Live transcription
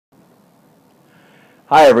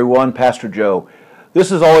Hi everyone, Pastor Joe.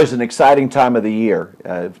 This is always an exciting time of the year.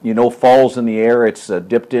 Fall's in the air. It's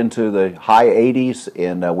dipped into the high 80s,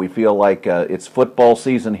 and we feel like it's football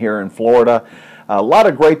season here in Florida. A lot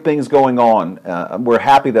of great things going on. We're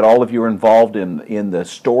happy that all of you are involved in the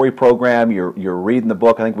story program. You're reading the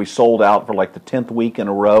book. I think we sold out for like the 10th week in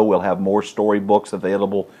a row. We'll have more story books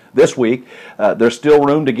available this week. There's still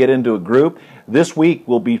room to get into a group. This week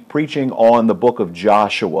we'll be preaching on the book of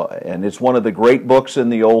Joshua, and it's one of the great books in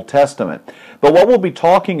the Old Testament. But what we'll be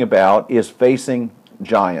talking about is facing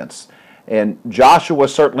giants. And Joshua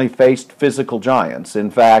certainly faced physical giants.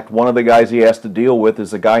 In fact, one of the guys he has to deal with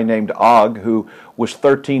is a guy named Og, who was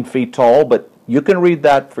 13 feet tall, but you can read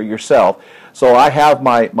that for yourself. So I have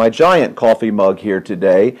my giant coffee mug here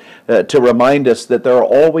today to remind us that there are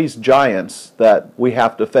always giants that we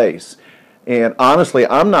have to face. And honestly,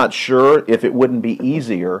 I'm not sure if it wouldn't be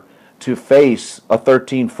easier to face a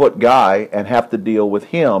 13-foot guy and have to deal with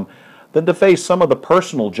him than to face some of the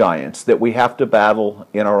personal giants that we have to battle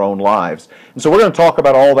in our own lives. And so we're going to talk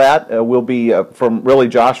about all that. We'll be from really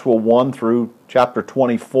Joshua 1 through chapter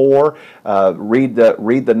 24. Read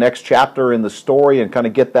the next chapter in the story and kind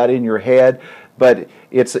of get that in your head. But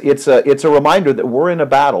it's a reminder that we're in a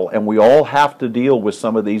battle and we all have to deal with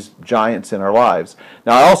some of these giants in our lives.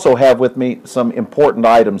 Now I also have with me some important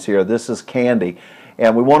items here. This is candy.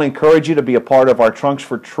 And we want to encourage you to be a part of our Trunks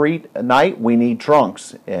for Treat night. We need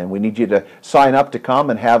trunks, and we need you to sign up to come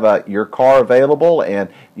and have your car available, and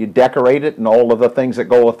you decorate it and all of the things that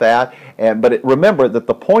go with that. But remember that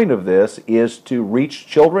the point of this is to reach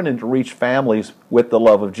children and to reach families with the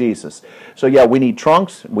love of Jesus. So yeah, we need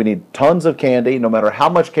trunks. We need tons of candy. No matter how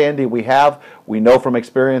much candy we have, we know from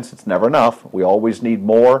experience it's never enough. We always need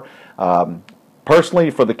more. Personally,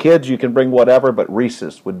 for the kids, you can bring whatever, but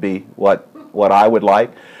Reese's would be what I would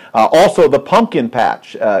like. Also, the pumpkin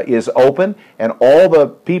patch is open, and all the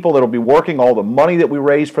people that will be working, all the money that we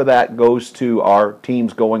raise for that goes to our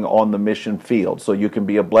teams going on the mission field. So you can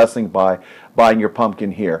be a blessing by buying your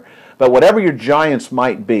pumpkin here. But whatever your giants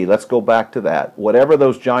might be, let's go back to that. Whatever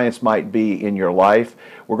those giants might be in your life,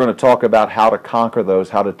 we're going to talk about how to conquer those,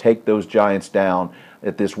 how to take those giants down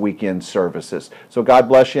at this weekend services. So God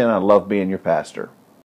bless you, and I love being your pastor.